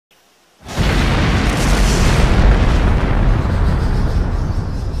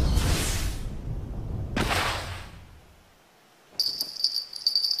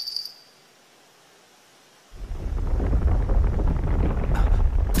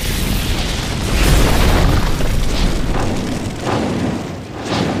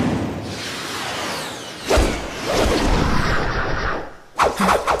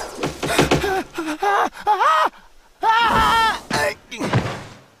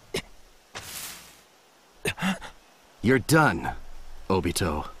You're done,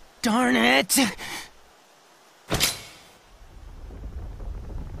 Obito. Darn it!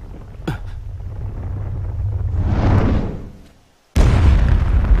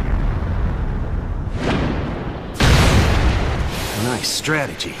 Nice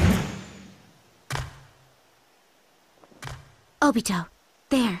strategy. Obito,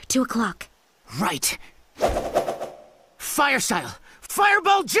 there, 2 o'clock. Right. Fire style!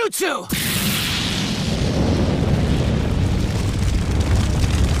 Fireball jutsu!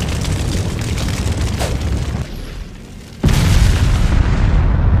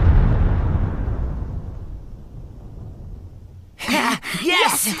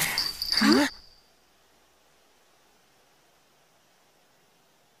 Yes! Huh?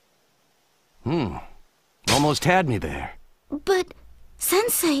 Almost had me there. But,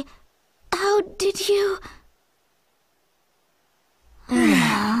 Sensei, how did you...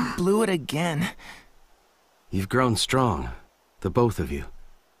 Blew it again. You've grown strong, the both of you.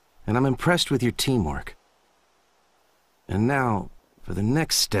 And I'm impressed with your teamwork. And now, for the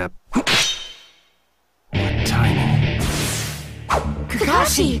next step... What timing?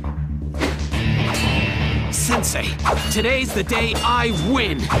 Kakashi! Sensei, today's the day I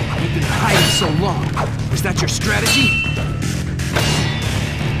win! You've been hiding so long. Is that your strategy?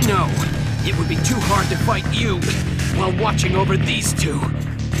 No, it would be too hard to fight you while watching over these two.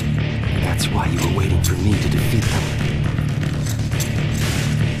 That's why you were waiting for me to defeat them.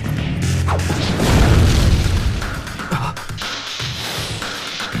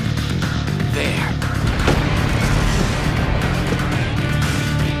 There.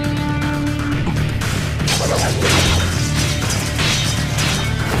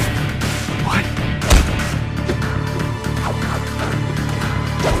 What?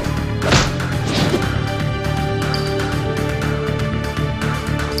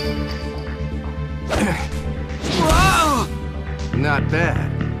 Whoa! Not bad,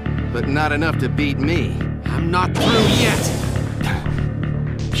 but not enough to beat me. I'm not through yet.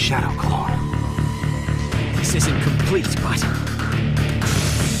 Shadow Clone. This isn't complete, but...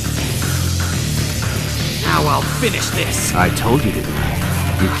 Now I'll finish this! I told you, didn't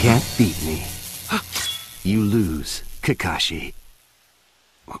I? You can't beat me. You lose, Kakashi.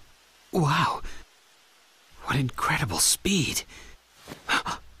 Wow. What incredible speed.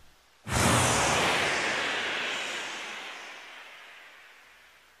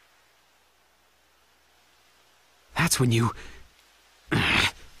 That's when you...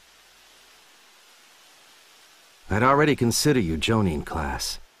 I'd already consider you Jonin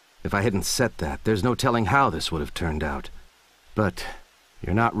class. If I hadn't set that, there's no telling how this would have turned out. But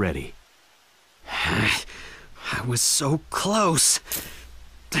you're not ready. I was so close.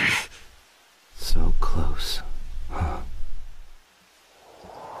 So close. Huh.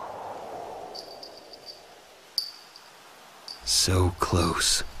 So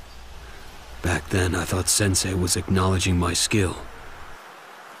close. Back then, I thought Sensei was acknowledging my skill.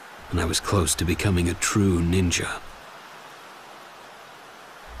 And I was close to becoming a true ninja.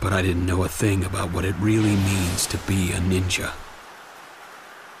 But I didn't know a thing about what it really means to be a ninja.